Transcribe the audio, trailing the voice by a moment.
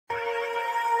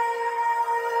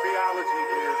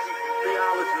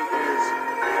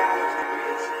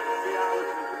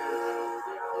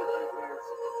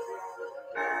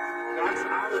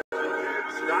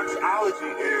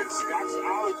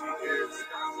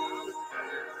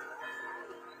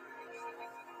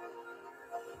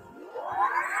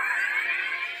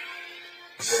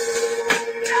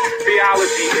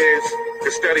Theology is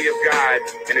the study of God,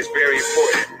 and it's very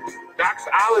important.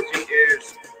 Doxology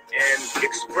is an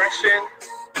expression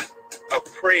of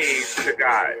praise to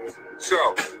God.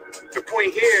 So the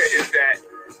point here is that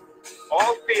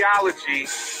all theology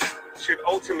should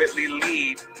ultimately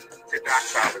lead to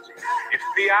doxology. If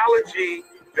theology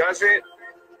doesn't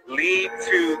lead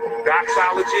to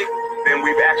doxology, then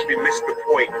we've actually missed the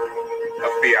point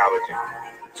of theology.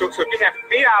 So if you have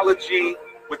theology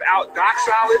without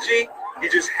doxology, you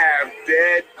just have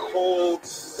dead, cold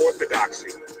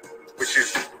orthodoxy, which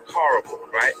is horrible,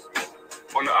 right?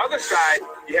 On the other side,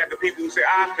 you have the people who say,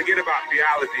 forget about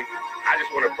theology, I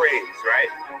just want to praise, right?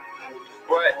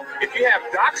 But if you have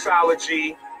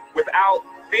doxology without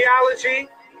theology,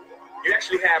 you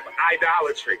actually have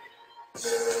idolatry.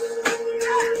 Because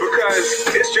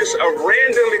it's just a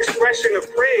random expression of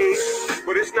praise,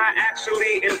 but it's not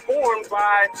actually informed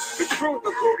by the truth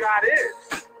of who God is.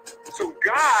 So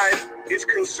God is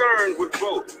concerned with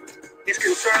both. He's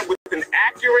concerned with an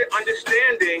accurate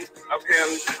understanding of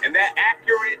him, and that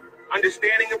accurate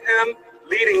understanding of him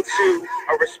leading to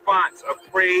a response of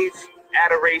praise,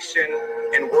 adoration,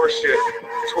 and worship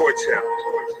towards him.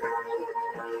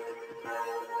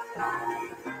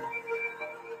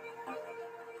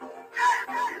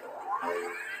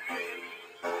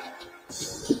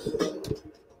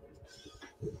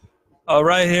 All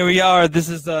right, here we are. This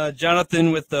is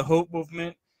Jonathan with the Hope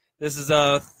Movement. This is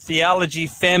Theology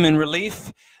Famine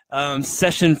Relief,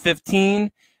 session 15.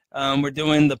 We're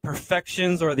doing the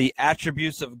perfections or the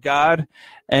attributes of God.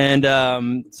 And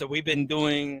so we've been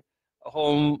doing a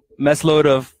whole mess load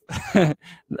of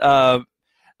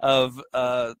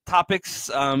topics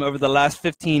over the last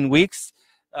 15 weeks.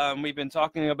 We've been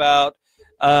talking about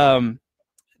the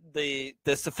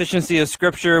sufficiency of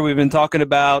Scripture. We've been talking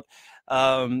about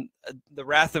the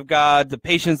wrath of God, the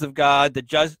patience of God, the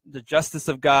justice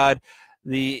of God,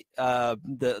 the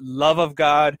love of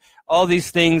God, all these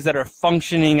things that are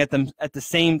functioning at the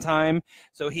same time.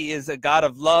 So he is a God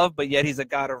of love, but yet he's a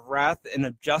God of wrath and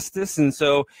of justice. And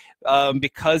so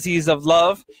because he's of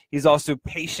love, he's also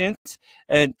patient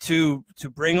and to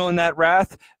bring on that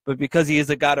wrath. But because he is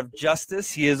a God of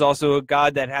justice, he is also a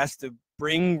God that has to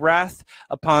bring wrath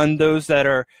upon those that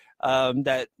are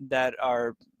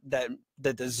that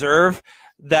deserve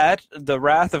the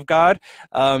wrath of God.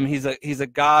 He's a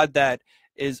God that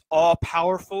is all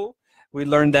powerful. We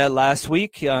learned that last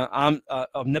week.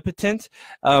 Omnipotent.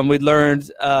 We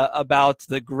learned about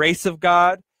the grace of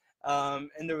God,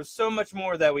 and there was so much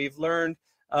more that we've learned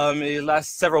in the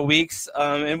last several weeks.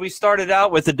 And we started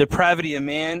out with the depravity of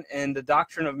man and the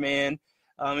doctrine of man.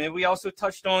 And we also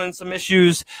touched on some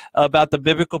issues about the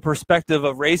biblical perspective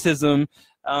of racism,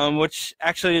 which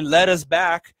actually led us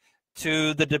back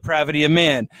to the depravity of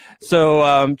man.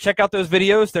 So check out those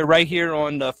videos. They're right here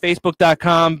on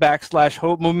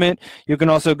facebook.com/Hope Movement. You can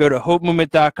also go to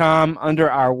hopemovement.com under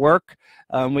our work.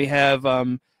 We have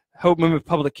Hope Movement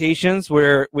Publications,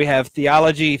 where we have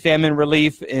Theology Famine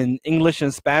Relief in English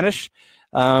and Spanish.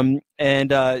 And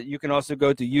you can also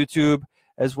go to YouTube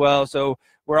as well. So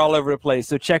we're all over the place.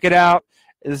 So check it out.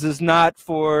 This is not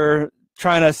for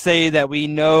trying to say that we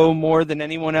know more than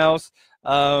anyone else.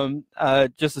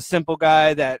 Just a simple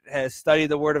guy that has studied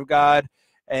the Word of God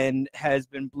and has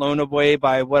been blown away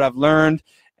by what I've learned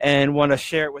and want to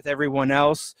share it with everyone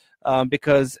else,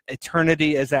 because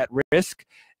eternity is at risk.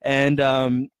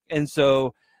 And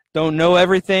so don't know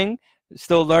everything,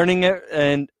 still learning it,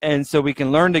 and so we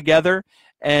can learn together.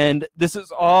 And this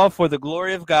is all for the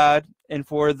glory of God and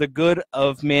for the good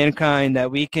of mankind, that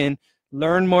we can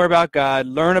learn more about God,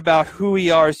 learn about who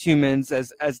we are as humans,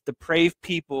 as depraved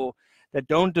people that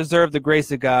don't deserve the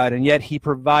grace of God, and yet he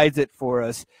provides it for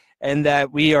us, and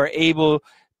that we are able,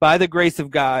 by the grace of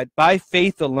God, by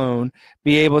faith alone,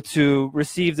 be able to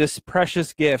receive this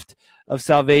precious gift of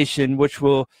salvation, which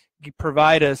will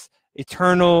provide us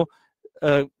eternal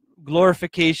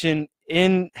glorification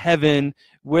in heaven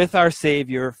with our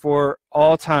Savior for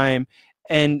all time,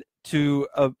 and to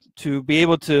be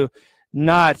able to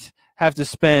not have to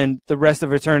spend the rest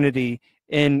of eternity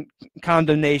in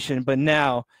condemnation, but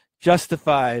now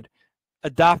justified,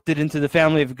 adopted into the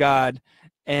family of God,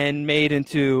 and made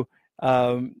into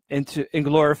and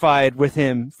glorified with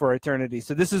him for eternity.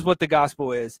 So this is what the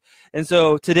gospel is. And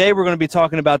so today we're going to be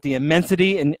talking about the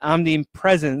immensity and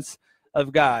omnipresence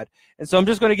of God. And so I'm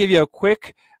just going to give you a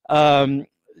quick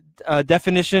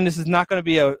definition. This is not going to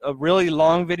be a really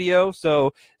long video,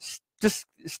 so just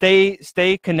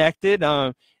stay connected.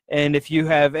 And if you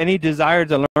have any desire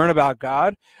to learn about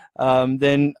God,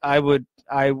 then I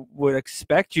would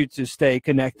expect you to stay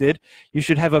connected. You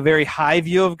should have a very high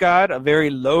view of God, a very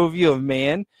low view of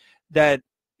man, that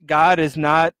God is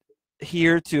not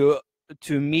here to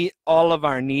meet all of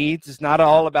our needs. It's not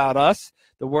all about us.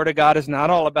 The Word of God is not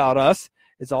all about us.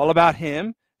 It's all about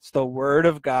Him. It's the Word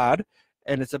of God,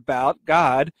 and it's about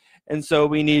God. And so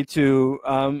we need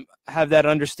to have that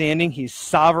understanding. He's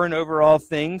sovereign over all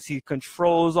things. He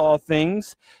controls all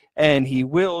things, and He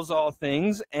wills all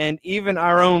things. And even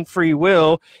our own free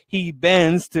will, He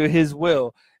bends to His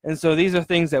will. And so these are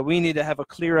things that we need to have a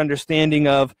clear understanding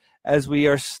of as we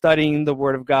are studying the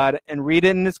Word of God, and read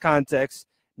it in its context,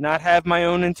 not have my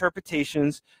own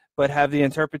interpretations, but have the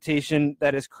interpretation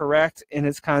that is correct in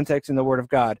its context in the Word of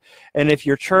God. And if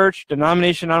your church,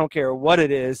 denomination, I don't care what it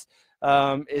is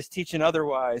teaching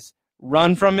otherwise,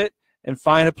 run from it and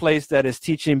find a place that is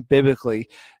teaching biblically.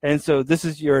 And so this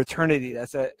is your eternity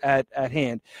that's at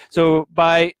hand. So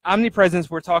by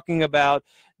omnipresence, we're talking about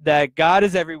that God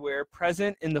is everywhere,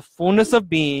 present in the fullness of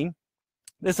being.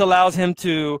 This allows Him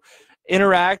to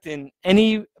interact in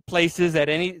any places at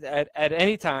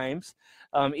any times,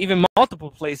 even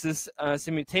multiple places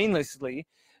simultaneously,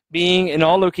 being in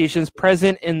all locations,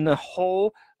 present in the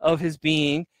whole of His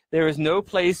being. There is no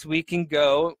place we can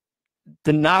go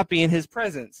to not be in His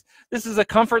presence. This is a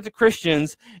comfort to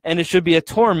Christians, and it should be a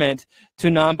torment to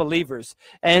non-believers.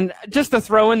 And just to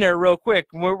throw in there real quick,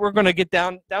 we're going to get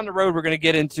down the road, we're going to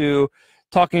get into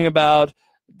talking about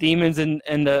demons and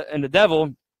the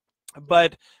devil,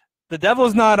 but the devil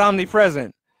is not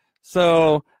omnipresent.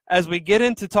 So as we get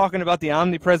into talking about the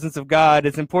omnipresence of God,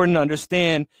 it's important to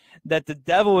understand that the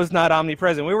devil is not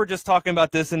omnipresent. We were just talking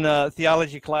about this in the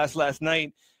theology class last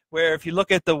night, where if you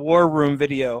look at the War Room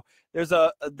video, there's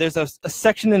a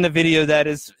section in the video that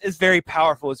is very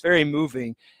powerful. It's very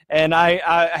moving, and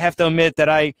I have to admit that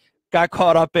I got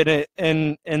caught up in it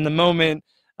in the moment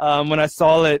when I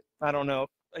saw it. I don't know,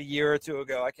 a year or two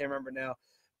ago. I can't remember now,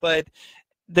 but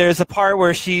there's a part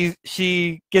where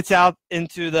she gets out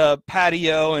into the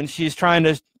patio and she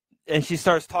starts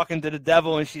talking to the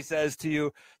devil, and she says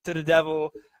to the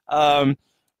devil,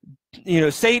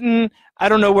 Satan, I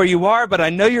don't know where you are, but I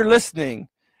know you're listening,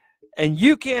 and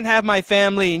you can't have my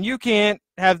family, and you can't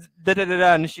have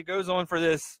da-da-da-da. And she goes on for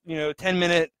this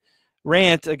 10-minute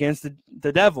rant against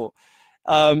the devil.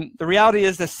 The reality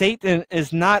is that Satan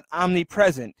is not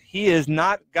omnipresent. He is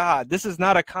not God. This is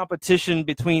not a competition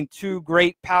between two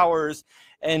great powers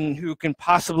and who can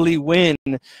possibly win.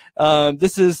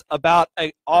 This is about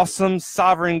an awesome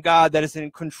sovereign God that is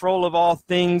in control of all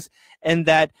things, and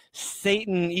that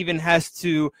Satan even has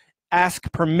to ask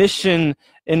permission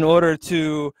in order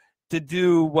to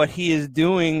do what he is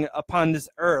doing upon this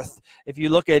earth. If you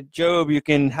look at Job, you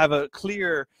can have a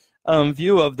clear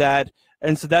view of that.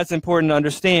 And so that's important to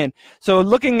understand. So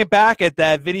looking back at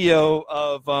that video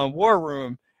of War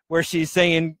Room, where she's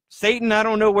saying, Satan, I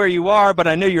don't know where you are, but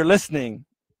I know you're listening.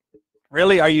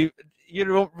 Really? You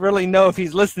don't really know if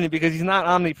he's listening because he's not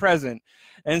omnipresent.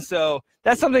 And so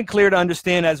that's something clear to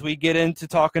understand as we get into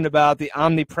talking about the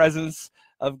omnipresence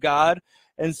of God.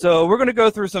 And so we're going to go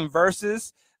through some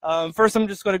verses. First, I'm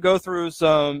just going to go through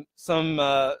some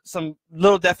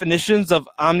little definitions of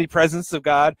omnipresence of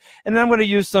God, and then I'm going to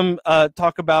use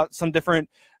talk about some different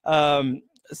articles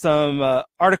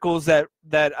that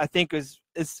I think is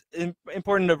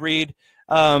important to read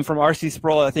from R.C.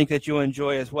 Sproul. I think that you'll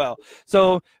enjoy as well.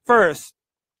 So first,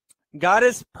 God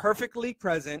is perfectly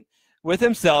present with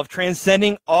Himself,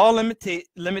 transcending all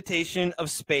limitation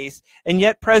of space, and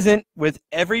yet present with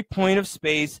every point of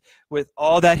space with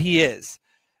all that He is.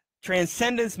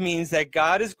 Transcendence means that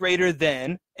God is greater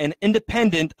than and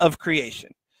independent of creation.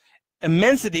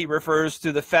 Immensity refers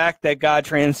to the fact that God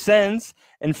transcends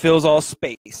and fills all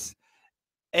space.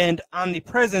 And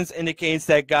omnipresence indicates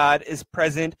that God is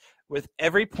present with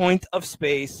every point of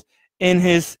space in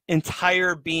His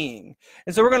entire being.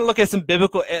 And so we're going to look at some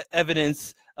biblical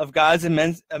evidence of God's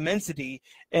immensity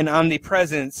and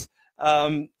omnipresence,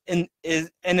 and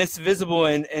it's visible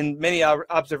in many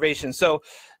observations. So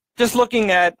just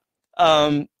looking at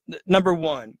number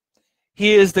one,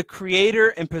 He is the creator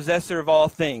and possessor of all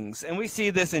things. And we see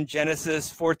this in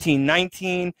Genesis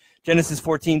 14:19, Genesis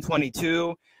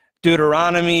 14:22,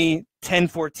 Deuteronomy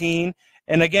 10:14.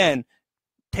 And again,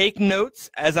 take notes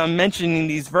as I'm mentioning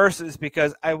these verses,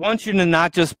 because I want you to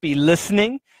not just be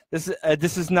listening.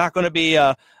 This is not going to be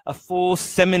a full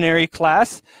seminary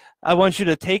class. I want you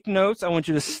to take notes. I want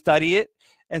you to study it.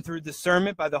 And through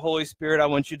discernment by the Holy Spirit, I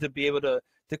want you to be able to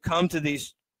come to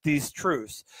these these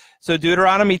truths. So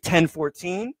Deuteronomy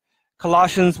 10:14,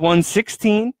 Colossians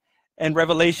 1:16, and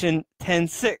Revelation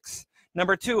 10:6.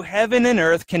 Number 2, heaven and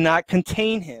earth cannot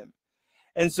contain him.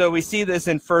 And so we see this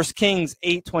in 1 Kings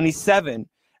 8:27,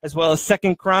 as well as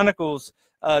 2 Chronicles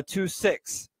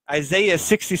 2:6, Isaiah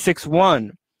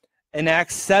 66:1, and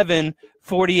Acts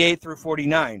 7:48 through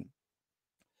 49.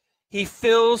 He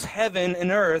fills heaven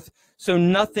and earth, so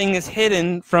nothing is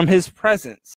hidden from his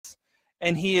presence.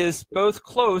 And he is both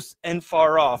close and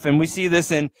far off. And we see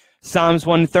this in Psalms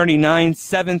 139,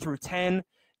 7 through 10,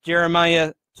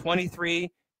 Jeremiah 23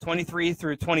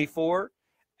 through 24,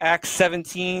 Acts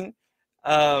 17,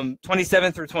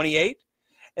 27 through 28.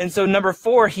 And so number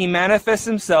 4, he manifests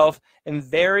himself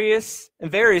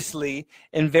variously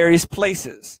in various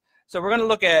places. So we're going to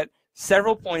look at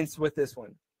several points with this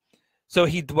one. So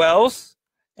he dwells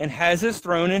and has his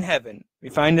throne in heaven. We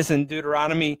find this in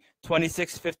Deuteronomy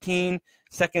 26:15,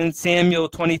 2 Samuel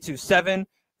 22:7,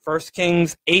 1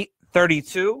 Kings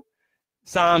 8:32,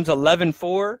 Psalms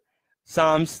 11:4,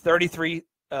 Psalms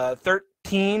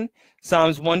 33:13,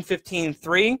 Psalms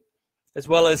 115:3, as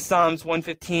well as Psalms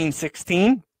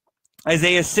 115:16,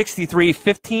 Isaiah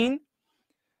 63:15,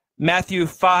 Matthew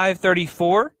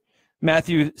 5:34,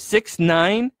 Matthew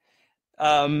 6:9,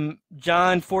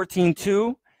 John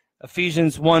 14:2,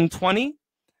 Ephesians 1:20,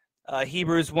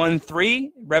 Hebrews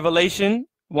 1:3, Revelation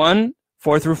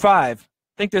 1:4 through 5. I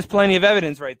think there's plenty of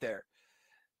evidence right there.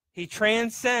 He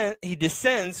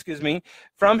descends,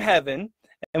 from heaven,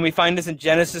 and we find this in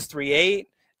Genesis 3:8,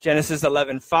 Genesis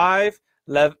 11:5,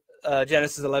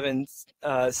 Genesis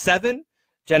 11:7,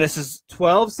 Genesis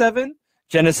 12:7,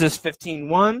 Genesis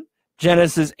 15:1,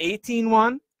 Genesis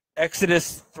 18:1,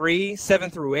 Exodus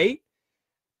 3:7 through 8,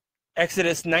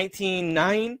 Exodus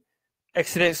 19:9,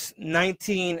 Exodus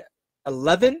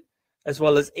 19:11, as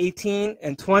well as 18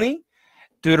 and 20,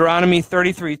 Deuteronomy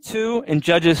 33:2, and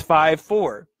Judges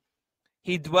 5:4.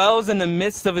 He dwells in the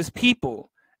midst of his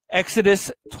people,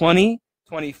 Exodus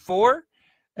 20:24,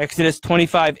 Exodus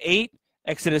 25:8,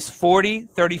 Exodus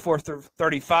 40:34 through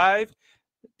 35,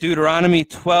 Deuteronomy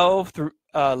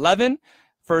 12:11,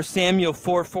 1 Samuel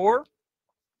 4:4,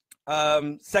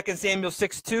 2 Samuel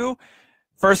 6:2,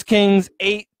 1 Kings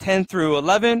 8:10 through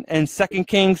 11, and 2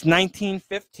 Kings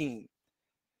 19:15.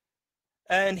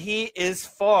 And he is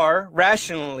far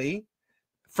rationally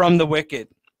from the wicked.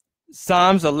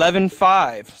 Psalms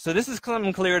 11:5. So this is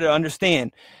coming clear to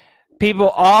understand. People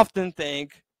often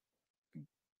think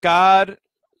God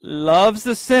loves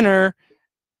the sinner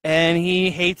and he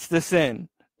hates the sin.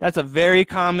 That's a very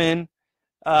common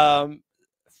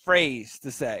phrase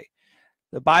to say.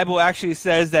 The Bible actually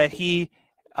says that he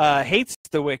hates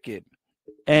the wicked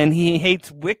and he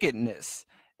hates wickedness,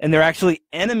 and they're actually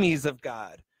enemies of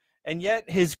God. And yet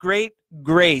his great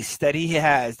grace that he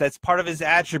has, that's part of his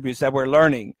attributes that we're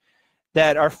learning,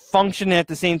 that are functioning at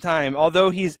the same time.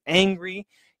 Although he's angry,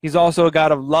 he's also a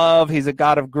God of love. He's a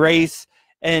God of grace.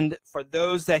 And for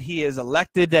those that he has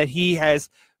elected, that he has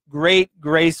great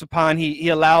grace upon, he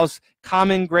allows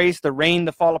common grace, the rain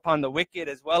to fall upon the wicked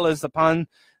as well as upon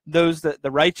those,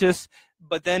 the righteous.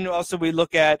 But then also we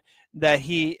look at that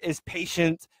he is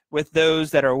patient with those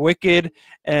that are wicked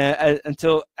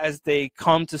until as they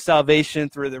come to salvation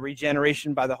through the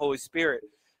regeneration by the Holy Spirit.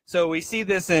 So we see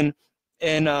this in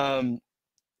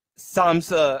Psalms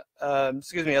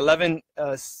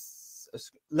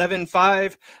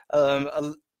 11:5,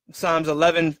 Psalms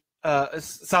 11,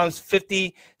 Psalms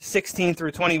 50:16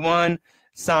 through 21,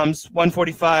 Psalms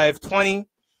 145:20,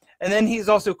 and then he's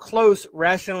also close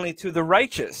rationally to the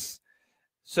righteous.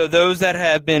 So those that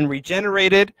have been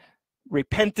regenerated,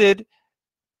 repented,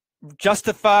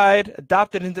 justified,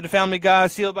 adopted into the family of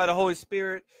God, sealed by the Holy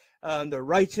Spirit, the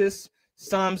righteous.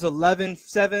 Psalms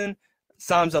 11:7,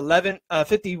 Psalms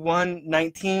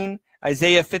 51:19,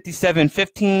 Isaiah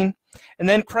 57:15, and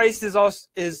then Christ is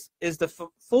the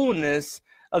fullness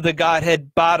of the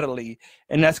Godhead bodily,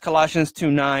 and that's Colossians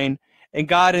 2:9. And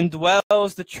God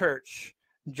indwells the church,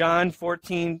 John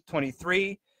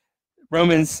 14:23,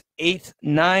 Romans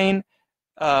 8:9,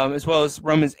 as well as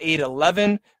Romans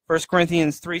 8:11, 1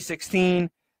 Corinthians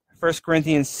 3:16, 1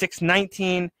 Corinthians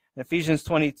 6:19, Ephesians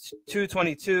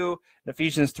 22:22, and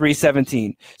Ephesians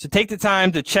 3:17. So take the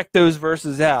time to check those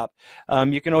verses out.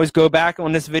 You can always go back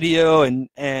on this video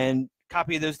and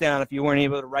copy those down if you weren't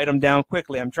able to write them down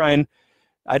quickly. I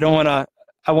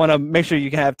want to make sure you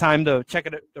can have time to check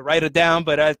it, to write it down,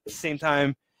 but at the same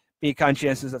time, be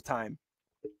conscientious of time.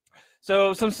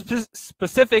 So some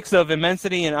specifics of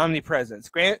immensity and omnipresence.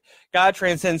 God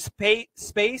transcends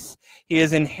space. He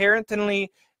is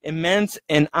inherently immense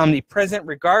and omnipresent,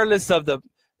 regardless of the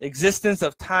existence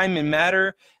of time and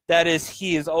matter. That is,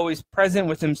 he is always present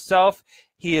with himself.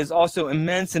 He is also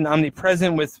immense and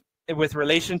omnipresent with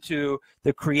relation to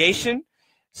the creation.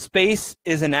 Space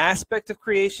is an aspect of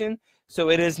creation, so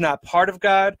it is not part of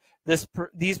God.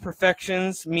 These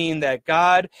perfections mean that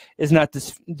God is not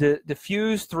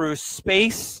diffused through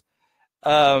space,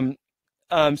 so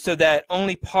that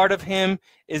only part of him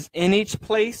is in each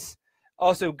place.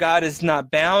 Also, God is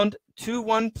not bound to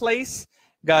one place.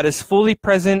 God is fully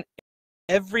present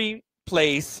in every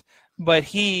place, but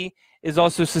he is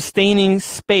also sustaining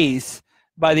space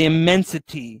by the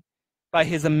immensity, by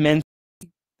his immensity.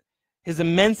 His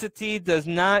immensity does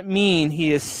not mean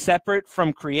he is separate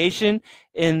from creation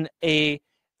in a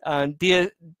let's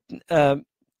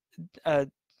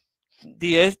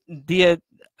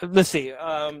see,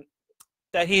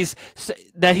 that he's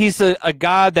a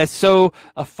God that's so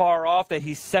far off that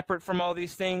he's separate from all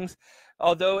these things,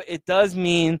 although it does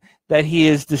mean that he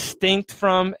is distinct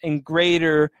from and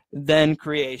greater than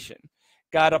creation.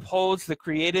 God upholds the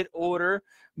created order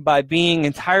by being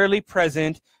entirely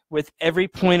present with every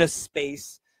point of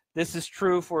space. This is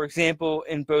true, for example,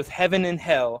 in both heaven and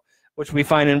hell, which we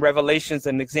find in Revelations,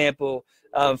 an example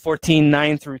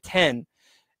 14:9 through 10,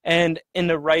 and in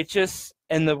the righteous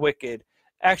and the wicked.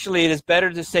 Actually, it is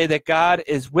better to say that God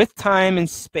is with time and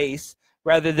space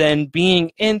rather than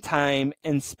being in time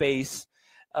and space.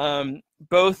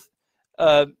 Both,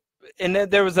 and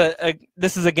there was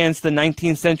this is against the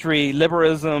 19th century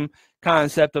liberalism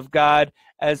concept of God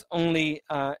as only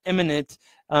immanent,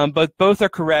 but both are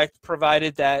correct,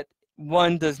 provided that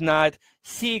one does not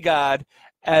see God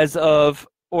as of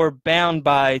or bound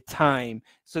by time.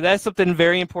 So that's something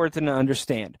very important to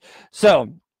understand.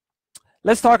 So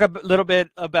let's talk a little bit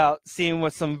about seeing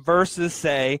what some verses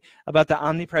say about the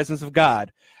omnipresence of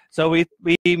God. So we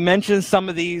mentioned some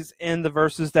of these in the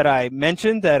verses that I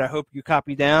mentioned that I hope you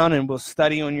copy down and will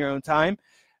study on your own time.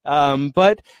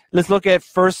 But let's look at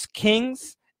 1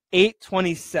 Kings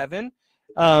 8:27.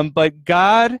 But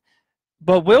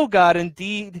will God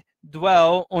indeed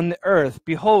dwell on the earth?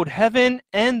 Behold, heaven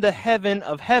and the heaven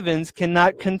of heavens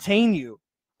cannot contain you.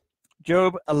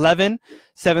 Job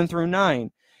 11:7 through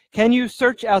 9. Can you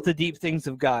search out the deep things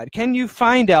of God? Can you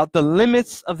find out the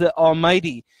limits of the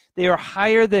Almighty? They are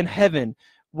higher than heaven.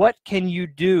 What can you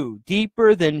do?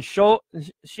 Deeper than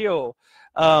Sheol.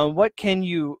 What can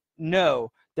you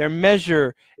know? Their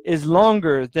measure is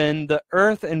longer than the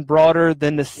earth and broader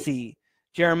than the sea.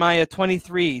 Jeremiah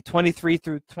 23:23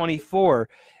 through 24.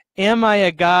 Am I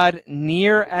a God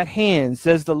near at hand,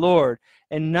 says the Lord,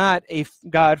 and not a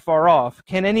God far off?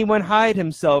 Can anyone hide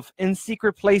himself in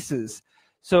secret places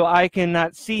so I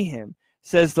cannot see him,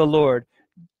 says the Lord?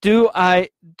 Do I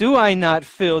not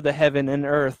fill the heaven and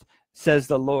earth, says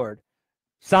the Lord?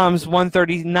 Psalms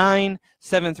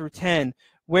 139:7 through 10.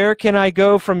 Where can I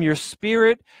go from your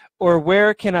spirit, or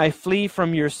where can I flee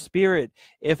from your spirit?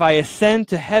 If I ascend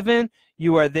to heaven,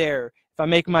 you are there. If I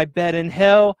make my bed in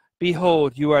hell,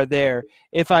 behold, you are there.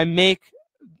 If I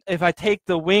take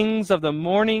the wings of the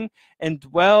morning and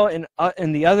dwell in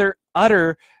the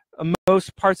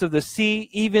uttermost parts of the sea,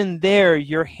 even there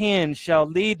your hand shall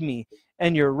lead me,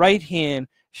 and your right hand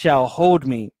shall hold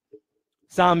me.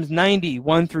 Psalms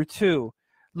 90:1 through 2.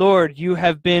 Lord, you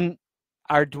have been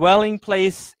our dwelling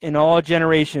place in all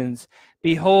generations.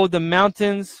 Behold, the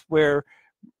mountains were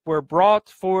brought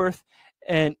forth,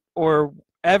 and or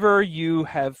ever you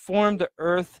have formed the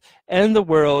earth and the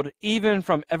world, even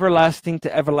from everlasting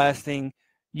to everlasting,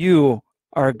 you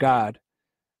are God.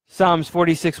 Psalms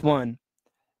 46:1.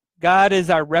 God is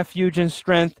our refuge and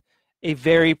strength, a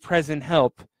very present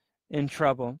help in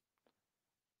trouble.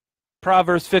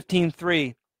 Proverbs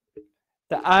 15:3.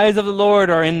 The eyes of the Lord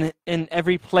are in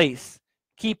every place,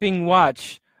 keeping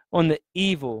watch on the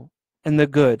evil and the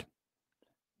good.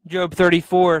 Job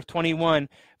 34:21.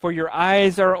 For your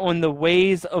eyes are on the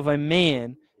ways of a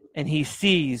man, and he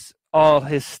sees all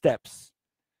his steps.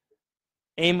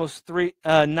 Amos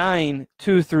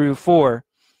 9:2 through 4.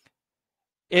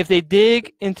 If they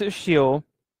dig into Sheol,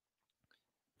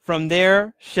 from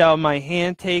there shall my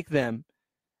hand take them.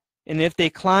 And if they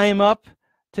climb up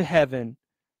to heaven,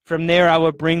 from there I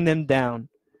will bring them down.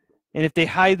 And if they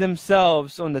hide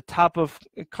themselves on the top of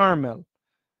Carmel,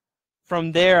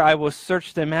 from there I will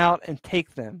search them out and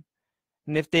take them.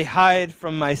 And if they hide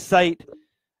from my sight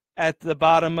at the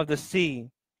bottom of the sea,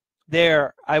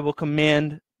 there I will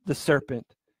command the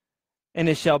serpent, and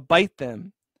it shall bite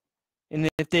them. And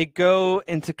if they go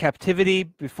into captivity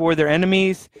before their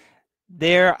enemies,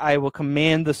 there I will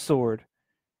command the sword,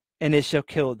 and it shall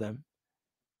kill them.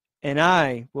 And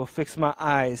I will fix my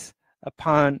eyes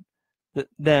upon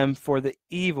them for the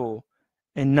evil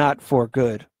and not for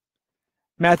good.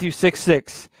 Matthew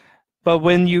 6:6. But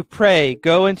when you pray,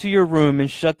 go into your room and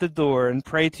shut the door and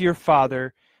pray to your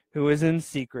Father who is in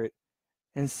secret,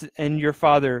 and your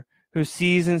Father who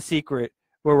sees in secret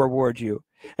will reward you.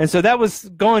 And so that was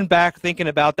going back, thinking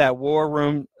about that war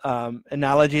room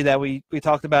analogy that we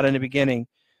talked about in the beginning.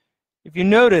 If you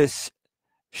notice,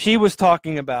 she was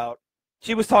talking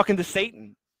to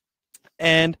Satan.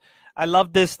 And I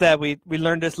love this, that we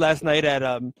learned this last night at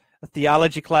a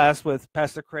theology class with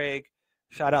Pastor Craig.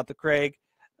 Shout out to Craig.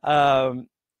 You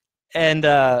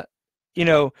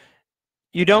know,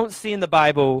 you don't see in the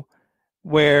Bible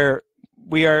where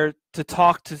we are to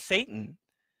talk to Satan.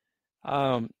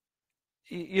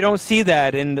 You don't see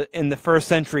that in the first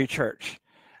century church.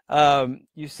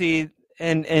 You see,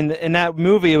 in that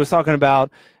movie, it was talking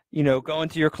about, go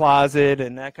into your closet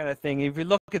and that kind of thing. If you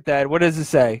look at that, what does it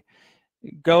say?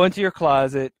 Go into your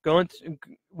closet,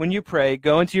 when you pray,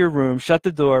 go into your room, shut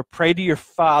the door, pray to your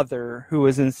Father who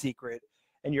is in secret,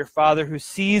 and your Father who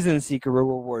sees in secret will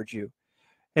reward you.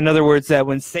 In other words, that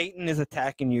when Satan is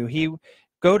attacking you,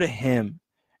 go to him.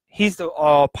 He's the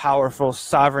all-powerful,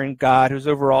 sovereign God who's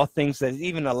over all things, that is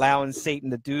even allowing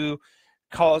Satan to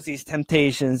cause these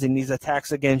temptations and these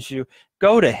attacks against you.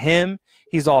 Go to him.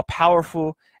 He's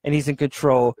all-powerful, and he's in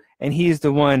control, and he's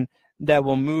the one that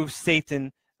will move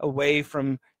Satan away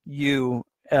from you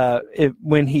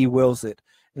when he wills it.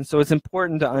 And so it's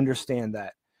important to understand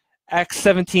that. Acts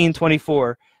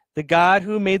 17:24, the God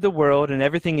who made the world and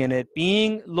everything in it,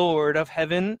 being Lord of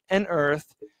heaven and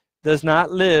earth, does not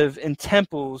live in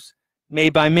temples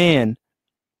made by man.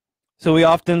 So we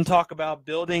often talk about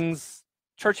buildings,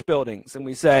 church buildings, and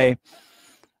we say,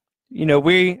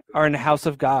 we are in the house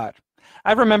of God.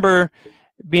 I remember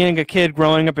being a kid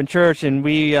growing up in church, and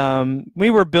we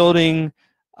were building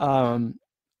kind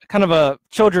of a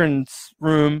children's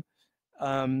room,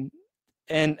 and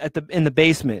in the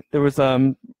basement there was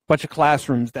a bunch of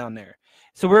classrooms down there.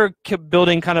 So we're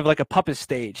building kind of like a puppet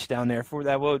stage down there for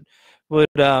that would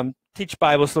teach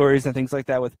Bible stories and things like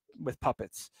that with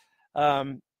puppets.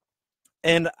 And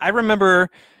I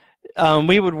remember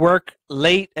we would work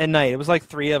late at night. It was like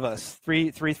three of us,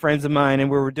 three friends of mine, and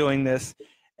we were doing this.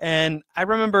 And I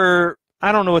remember,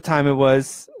 I don't know what time it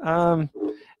was,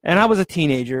 and I was a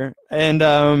teenager, and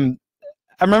I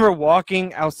remember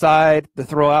walking outside to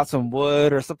throw out some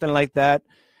wood or something like that,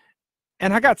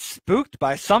 and I got spooked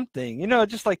by something,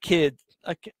 just like kids,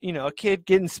 a kid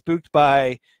getting spooked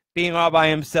by being all by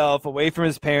himself, away from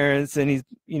his parents, and he's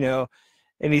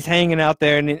hanging out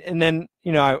there, and then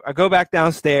I go back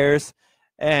downstairs,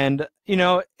 and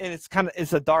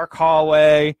it's a dark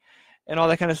hallway, and all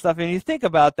that kind of stuff, and you think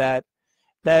about that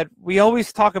we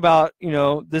always talk about,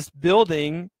 this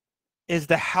building is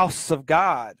the house of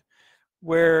God,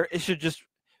 where it should just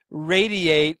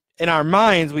radiate in our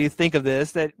minds. We think of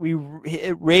this, that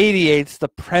it radiates the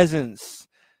presence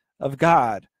of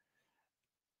God.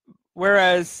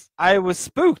 Whereas I was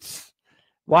spooked.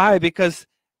 Why? Because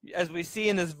as we see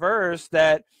in this verse,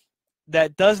 that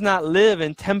does not live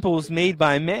in temples made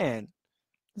by man.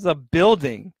 It's a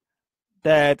building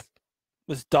that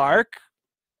was dark,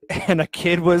 and a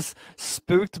kid was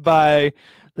spooked by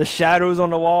the shadows on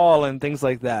the wall and things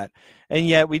like that. And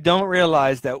yet we don't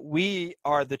realize that we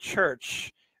are the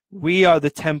church. We are the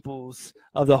temples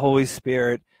of the Holy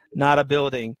Spirit, not a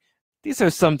building. These are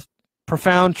some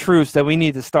profound truths that we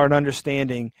need to start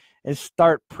understanding and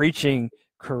start preaching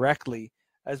correctly,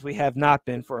 as we have not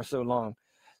been for so long.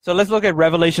 So let's look at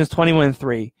Revelations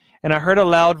 21:3. And I heard a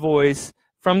loud voice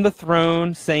from the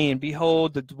throne saying,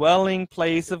 behold, the dwelling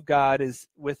place of God is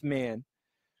with man.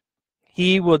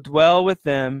 He will dwell with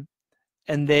them,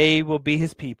 and they will be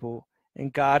his people,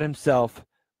 and God himself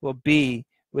will be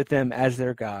with them as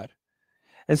their God.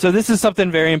 And so this is something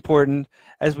very important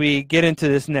as we get into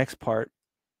this next part.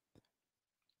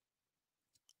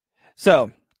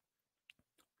 So,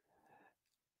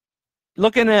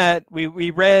 looking at, we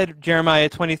read Jeremiah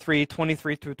 23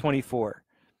 through 24,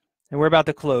 and we're about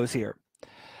to close here.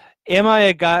 Am I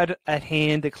a God at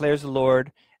hand, declares the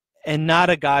Lord, and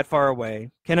not a God far away?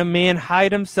 Can a man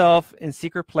hide himself in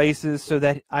secret places so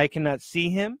that I cannot see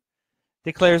him,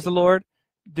 declares the Lord?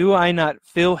 Do I not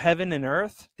fill heaven and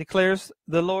earth, declares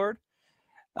the Lord?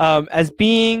 As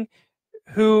being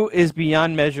who is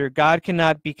beyond measure, God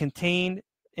cannot be contained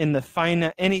in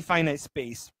any finite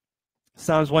space.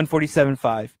 Psalms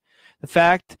 147:5. The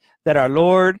fact that our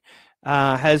Lord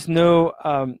has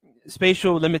no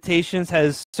spatial limitations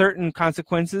has certain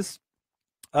consequences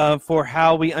for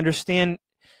how we understand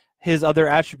his other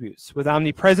attributes. With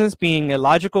omnipresence being a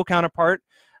logical counterpart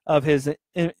of his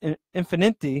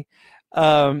infinity,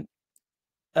 if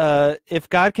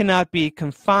God cannot be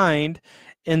confined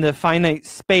in the finite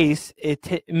space,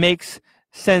 it makes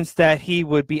sense that he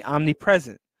would be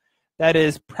omnipresent. That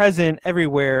is present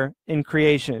everywhere in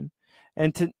creation.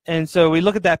 And so we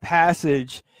look at that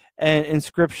passage in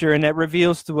Scripture, and that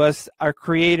reveals to us our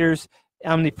Creator's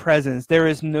omnipresence. There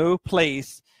is no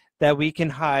place that we can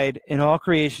hide in all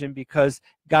creation because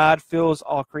God fills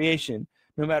all creation.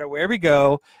 No matter where we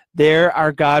go, there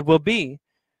our God will be.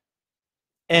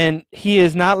 And he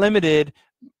is not limited,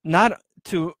 not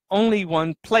to only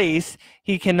one place.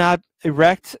 He cannot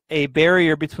erect a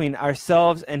barrier between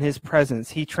ourselves and his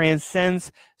presence. He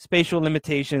transcends spatial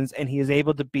limitations, and he is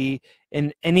able to be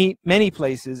in many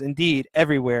places, indeed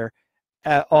everywhere,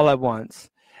 all at once.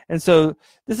 And so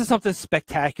this is something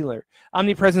spectacular.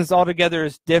 Omnipresence altogether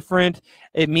is different.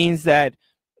 It means that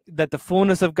the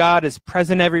fullness of God is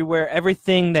present everywhere.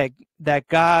 Everything that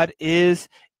God is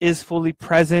fully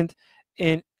present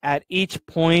at each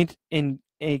point in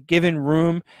a given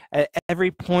room, at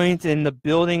every point in the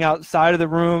building outside of the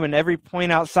room, and every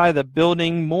point outside of the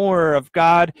building. More of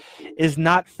God is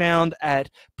not found at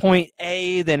point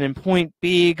A than in point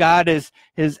B. God is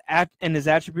his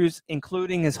attributes,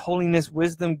 including his holiness,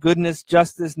 wisdom, goodness,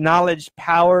 justice, knowledge,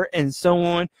 power, and so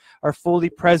on, are fully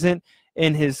present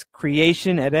in his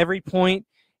creation at every point.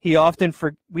 We often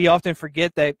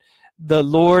forget that the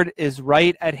Lord is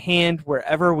right at hand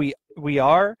wherever we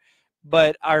are,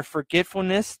 but our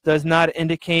forgetfulness does not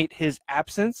indicate his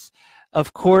absence.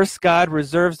 Of course, God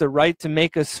reserves the right to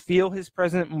make us feel his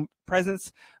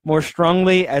presence more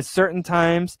strongly at certain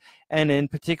times and in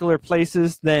particular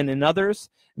places than in others.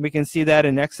 And we can see that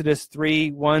in Exodus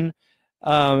 3:1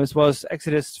 as well as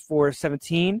Exodus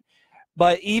 4:17.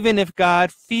 But even if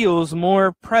God feels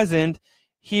more present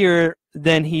here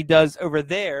than he does over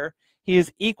there, he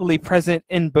is equally present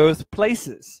in both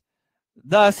places.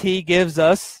 Thus, he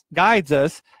guides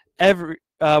us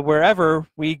wherever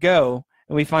we go,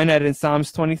 and we find that in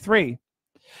Psalms 23.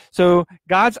 So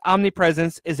God's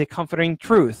omnipresence is a comforting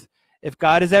truth. If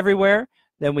God is everywhere,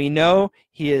 then we know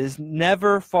he is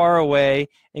never far away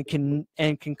and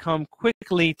can come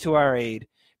quickly to our aid.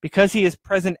 Because he is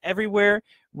present everywhere,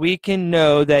 we can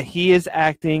know that he is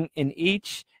acting in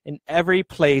each and every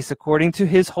place according to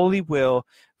his holy will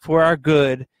for our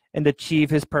good and achieve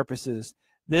his purposes.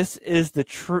 This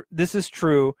is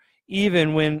true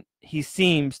even when he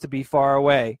seems to be far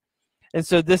away. And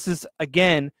so this is,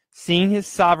 again, seeing his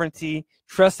sovereignty,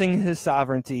 trusting his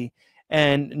sovereignty,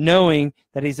 and knowing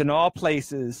that he's in all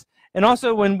places. And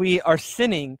also when we are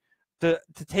sinning, to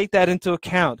take that into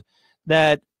account,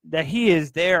 that he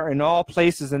is there in all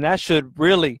places. And that should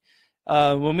really,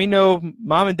 when we know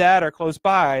mom and dad are close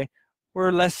by,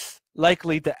 we're less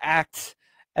likely to act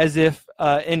as if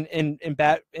in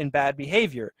bad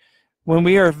behavior. When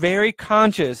we are very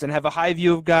conscious and have a high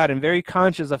view of God and very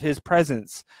conscious of his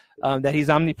presence, that he's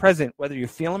omnipresent, whether you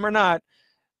feel him or not,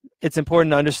 it's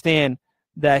important to understand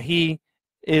that he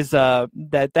is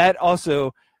that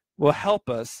also will help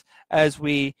us as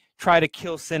we try to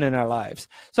kill sin in our lives.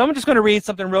 So I'm just going to read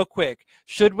something real quick.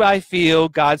 Should I feel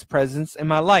God's presence in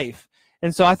my life?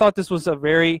 And so I thought this was a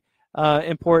very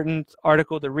important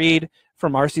article to read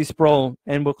from R.C. Sproul,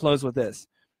 and we'll close with this.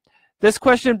 This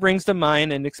question brings to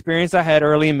mind an experience I had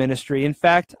early in ministry. In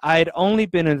fact, I had only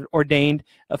been ordained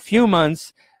a few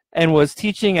months and was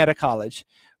teaching at a college.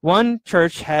 One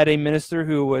church had a minister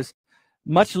who was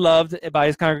much loved by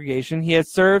his congregation. He had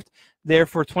served there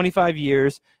for 25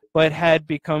 years, but had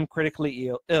become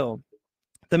critically ill.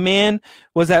 The man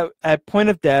was at point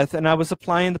of death, and I was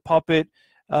supplying the pulpit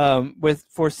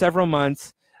for several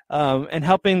months and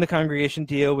helping the congregation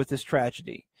deal with this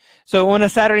tragedy. So on a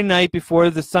Saturday night before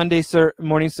the Sunday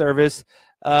morning service,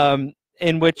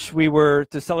 in which we were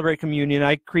to celebrate communion,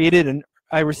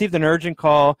 I received an urgent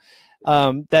call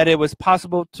that it was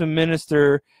possible to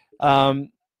minister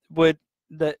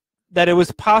that it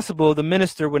was possible the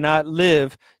minister would not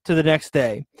live to the next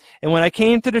day. And when I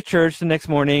came to the church the next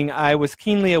morning, I was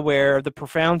keenly aware of the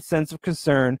profound sense of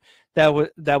concern that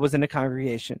was in the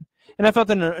congregation. And I felt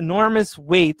an enormous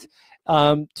weight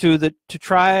to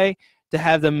try to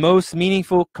have the most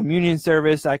meaningful communion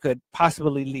service I could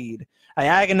possibly lead. I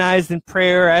agonized in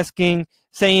prayer,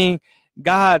 saying,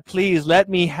 God, please let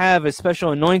me have a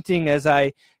special anointing as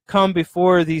I come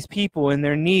before these people in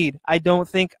their need. I don't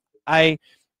think I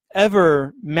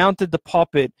ever mounted the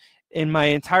pulpit in my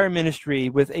entire ministry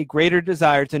with a greater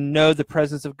desire to know the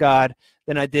presence of God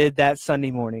than I did that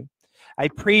Sunday morning. I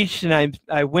preached and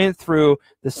I went through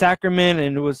the sacrament,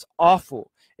 and it was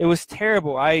awful. It was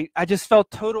terrible. I just felt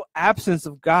total absence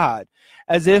of God,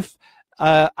 as if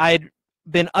I'd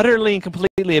been utterly and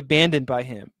completely abandoned by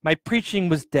him. My preaching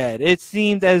was dead. It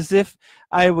seemed as if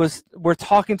were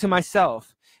talking to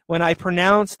myself. When I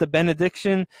pronounced the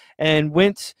benediction and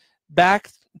went back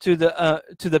to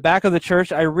the back of the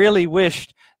church, I really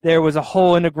wished there was a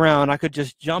hole in the ground I could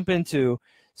just jump into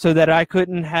so that I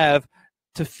couldn't have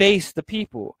to face the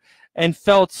people, and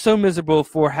felt so miserable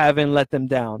for having let them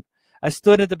down. I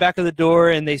stood at the back of the door,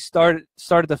 and they started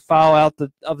to file out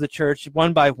of the church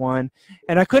one by one,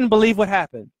 and I couldn't believe what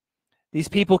happened. These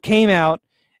people came out,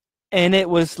 and it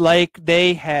was like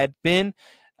they had been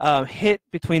hit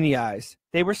between the eyes.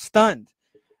 They were stunned.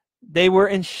 They were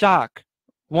in shock.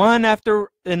 One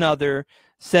after another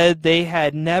said they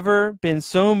had never been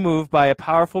so moved by a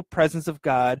powerful presence of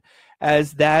God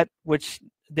as that which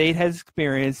they had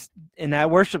experienced in that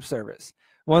worship service.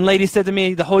 One lady said to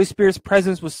me, the Holy Spirit's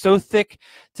presence was so thick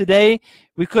today,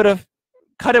 we could have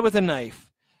cut it with a knife.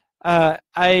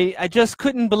 I just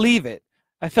couldn't believe it.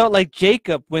 I felt like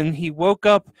Jacob when he woke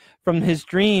up from his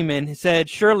dream and said,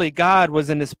 surely God was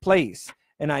in this place,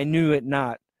 and I knew it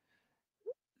not.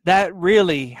 That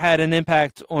really had an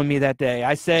impact on me that day.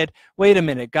 I said, wait a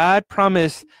minute, God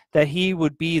promised that he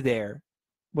would be there,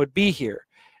 would be here,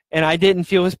 and I didn't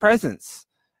feel his presence.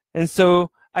 And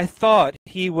so I thought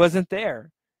he wasn't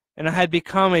there. And I had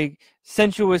become a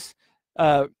sensuous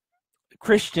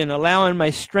Christian, allowing my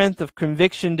strength of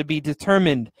conviction to be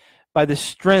determined by the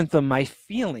strength of my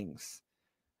feelings.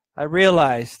 I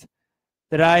realized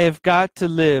that I have got to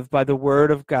live by the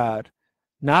word of God,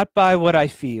 not by what I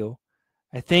feel.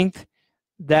 I think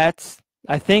that's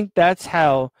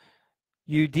how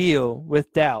you deal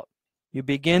with doubt. You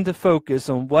begin to focus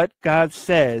on what God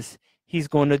says he's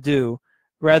going to do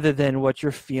rather than what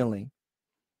you're feeling.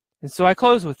 And so I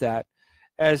close with that,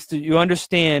 as you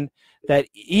understand that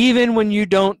even when you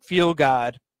don't feel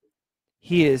God,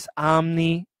 he is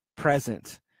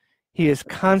omnipresent. He is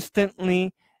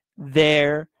constantly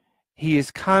there. He is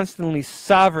constantly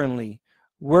sovereignly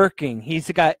working.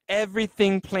 He's got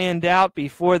everything planned out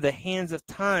before the hands of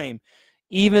time,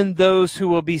 even those who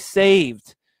will be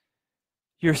saved.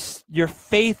 Your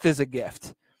faith is a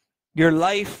gift. Your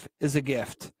life is a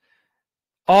gift.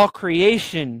 All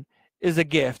creation is a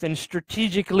gift and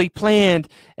strategically planned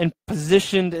and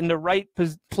positioned in the right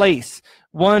place.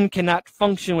 One cannot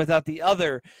function without the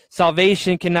other.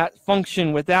 Salvation cannot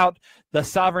function without the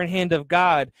sovereign hand of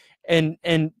God, and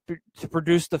to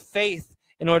produce the faith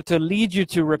in order to lead you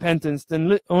to repentance,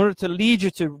 in order to lead you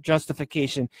to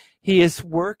justification. He is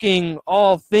working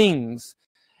all things,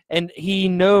 and he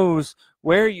knows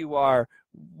where you are,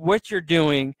 what you're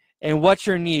doing, and what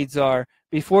your needs are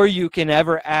before you can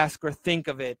ever ask or think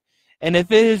of it. And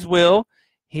if it is will,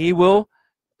 he will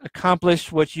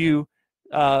accomplish what you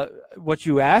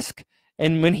ask.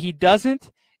 And when he doesn't,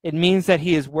 it means that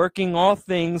he is working all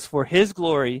things for his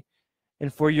glory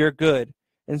and for your good.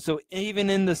 And so even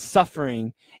in the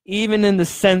suffering, even in the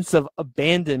sense of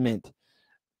abandonment,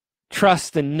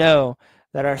 trust and know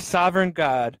that our sovereign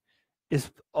God is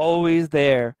always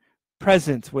there,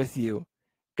 present with you,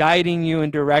 guiding you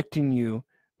and directing you,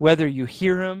 whether you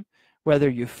hear him, whether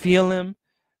you feel him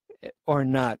or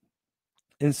not.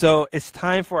 And so it's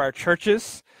time for our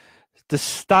churches to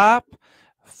stop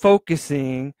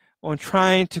focusing on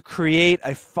trying to create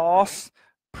a false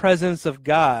presence of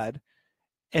God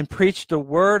and preach the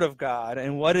word of God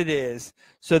and what it is,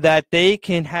 so that they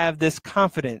can have this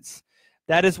confidence.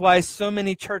 That is why so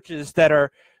many churches that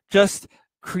are just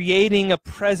creating a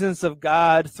presence of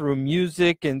God through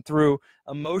music and through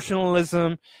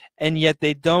emotionalism, and yet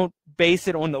they don't base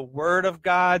it on the word of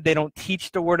God. They don't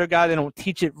teach the word of God. They don't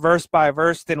teach it verse by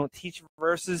verse. They don't teach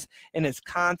verses in its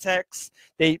context.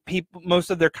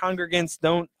 Most of their congregants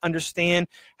don't understand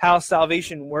how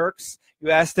salvation works.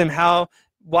 You ask them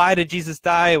why did Jesus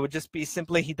die? It would just be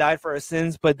simply he died for our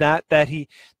sins, but not that he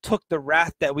took the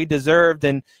wrath that we deserved,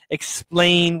 and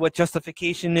explain what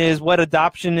justification is, what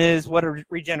adoption is, what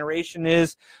regeneration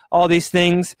is, all these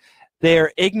things. They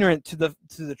are ignorant to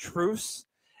the truths.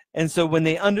 And so when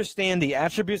they understand the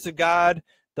attributes of God,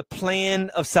 the plan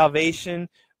of salvation,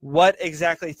 what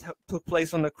exactly took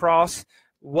place on the cross,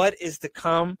 what is to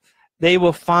come, they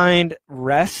will find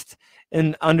rest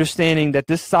in understanding that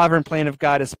this sovereign plan of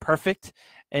God is perfect.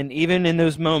 And even in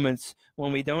those moments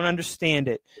when we don't understand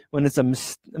it, when it's a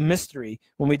mystery,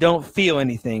 when we don't feel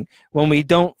anything, when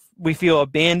we feel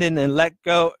abandoned and let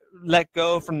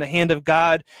go from the hand of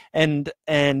God, and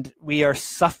we are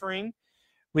suffering,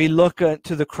 we look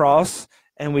to the cross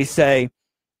and we say,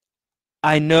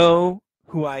 I know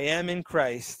who I am in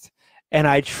Christ, and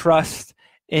I trust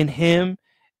in him,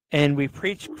 and we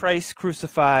preach Christ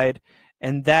crucified,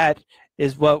 and that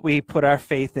is what we put our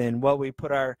faith in, what we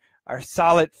put our our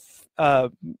solid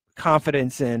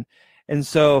confidence in. And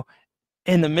so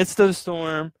in the midst of the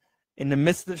storm, in the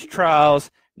midst of the trials,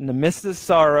 in the midst of the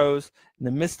sorrows, in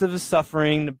the midst of the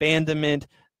suffering, the abandonment,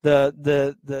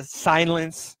 the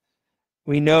silence,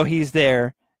 we know he's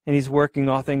there, and he's working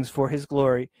all things for his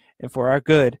glory and for our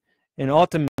good. And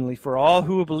ultimately, for all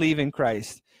who believe in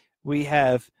Christ, we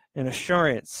have an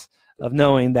assurance of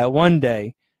knowing that one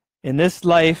day, in this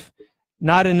life,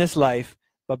 not in this life,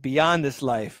 but beyond this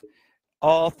life,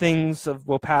 all things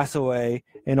will pass away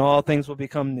and all things will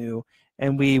become new,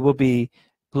 and we will be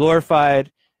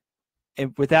glorified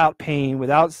and without pain,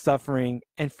 without suffering,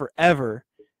 and forever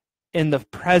in the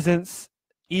presence,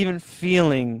 even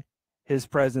feeling his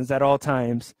presence at all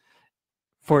times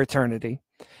for eternity.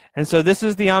 And so this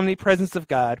is the omnipresence of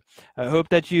God. I hope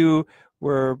that you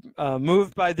were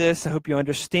moved by this. I hope you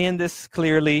understand this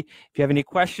clearly. If you have any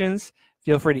questions,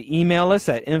 feel free to email us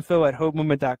at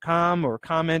info@hopemovement.com or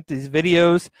comment these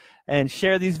videos and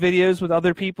share these videos with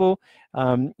other people.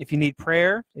 If you need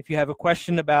prayer, if you have a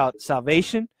question about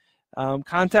salvation,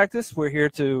 contact us. We're here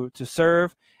to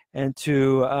serve and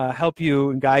to help you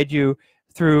and guide you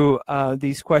through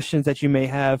these questions that you may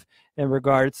have in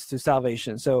regards to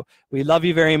salvation. So we love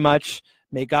you very much.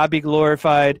 May God be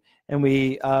glorified, and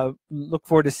we look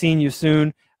forward to seeing you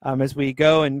soon as we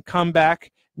go and come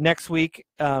back next week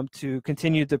to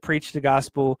continue to preach the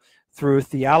gospel through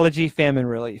Theology Famine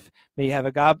Relief. May you have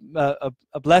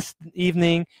a blessed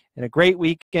evening and a great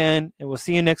weekend, and we'll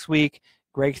see you next week.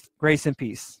 Grace and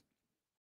peace.